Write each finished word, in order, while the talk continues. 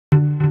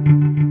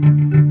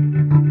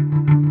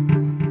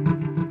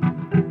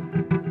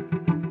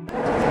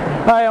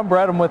Hi, I'm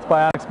Brett. I'm with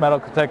Bioni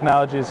Medical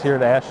Technologies here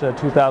at ASHA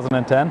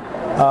 2010.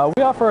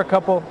 We offer a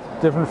couple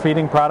different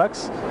feeding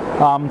products.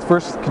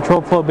 First,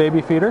 controlled flow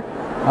baby feeder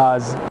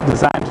is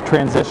designed to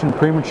transition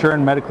premature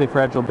and medically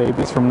fragile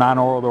babies from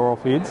non-oral to oral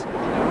feeds.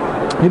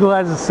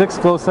 Utilizes 6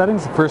 flow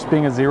settings, the first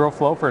being a 0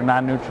 flow for a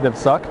non-nutritive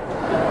suck.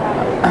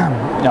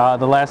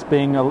 The last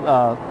being a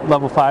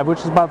level 5, which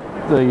is about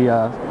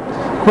the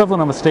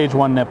equivalent of a stage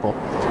 1 nipple.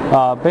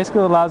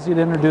 Basically allows you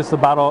to introduce the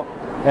bottle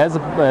as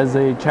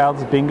a child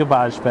is being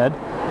gavage fed,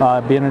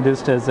 be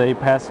introduced as a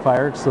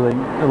pacifier so they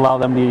allow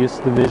them to use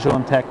the visual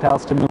and tactile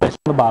stimulation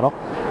of the bottle.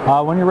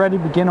 When you're ready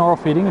to begin oral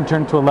feeding, and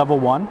turn to a level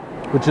 1,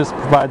 which just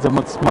provides them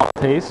with small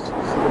taste.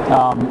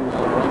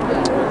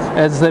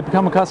 As they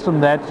become accustomed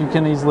to that, you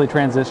can easily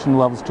transition to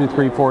levels 2,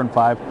 3, 4, and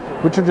 5,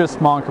 which are just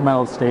small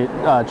incremental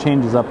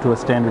changes up to a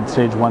standard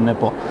stage 1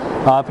 nipple.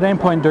 If at any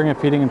point during a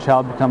feeding a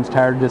child becomes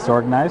tired or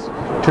disorganized,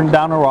 turn it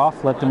down or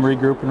off, let them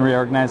regroup and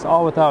reorganize,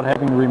 all without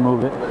having to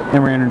remove it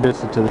and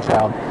reintroduce it to the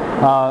child.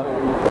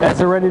 As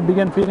they're ready to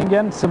begin feeding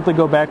again, simply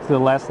go back to the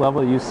last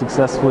level you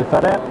successfully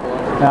fed at,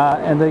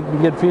 and they can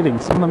begin feeding.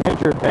 Some of the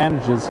major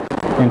advantages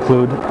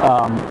include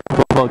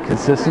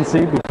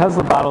consistency. Because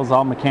the bottle is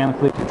all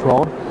mechanically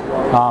controlled,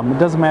 it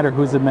doesn't matter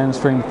who's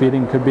administering the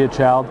feeding. It could be a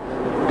child,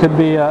 could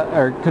be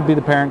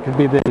the parent, could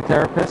be the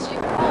therapist,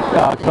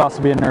 could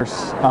also be a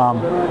nurse.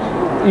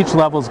 Each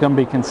level is going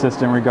to be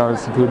consistent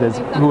regardless of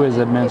who is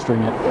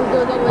administering it.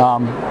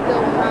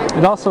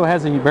 It also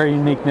has a very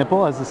unique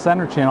nipple as a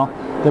center channel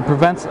that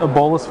prevents a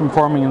bolus from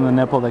forming in the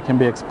nipple that can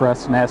be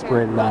expressed and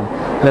aspirated on.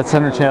 That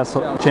center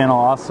channel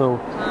also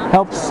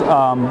helps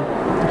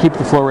keep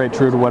the flow rate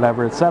true to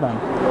whatever it's set on.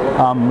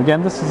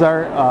 Again, this is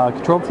our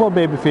controlled flow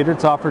baby feeder.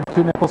 It's offered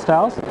 2 nipple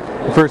styles.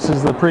 The first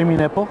is the preemie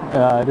nipple.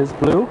 It is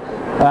blue,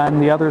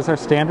 and the others are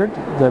standard.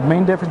 The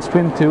main difference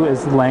between the two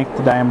is the length.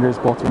 The diameters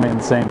both remain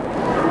the same.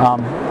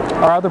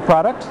 Our other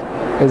product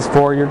is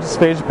for your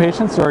dysphagia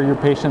patients or your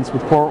patients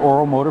with poor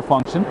oral motor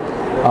function.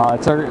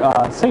 It's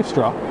our Safe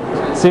Straw.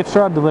 Safe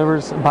Straw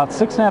delivers about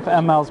 6.5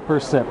 mL per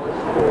sip.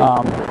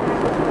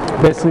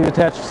 Basically, you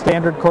attach a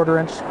standard 1/4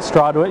 inch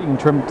straw to it. You can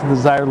trim it to the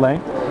desired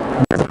length.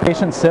 And as the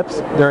patient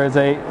sips, there is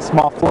a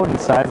small floating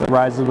size that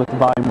rises with the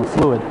volume of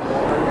fluid.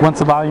 Once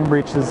the volume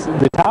reaches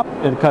the top,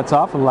 it cuts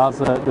off. It allows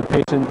the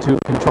patient to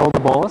control the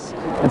bolus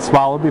and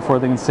swallow before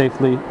they can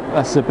safely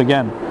sip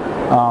again.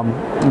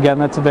 Again,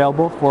 that's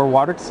available for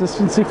water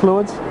consistency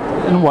fluids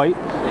in white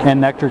and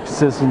nectar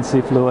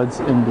consistency fluids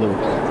in blue.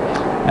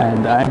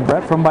 And I'm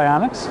Brett from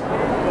Bionix.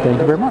 Thank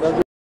you very much.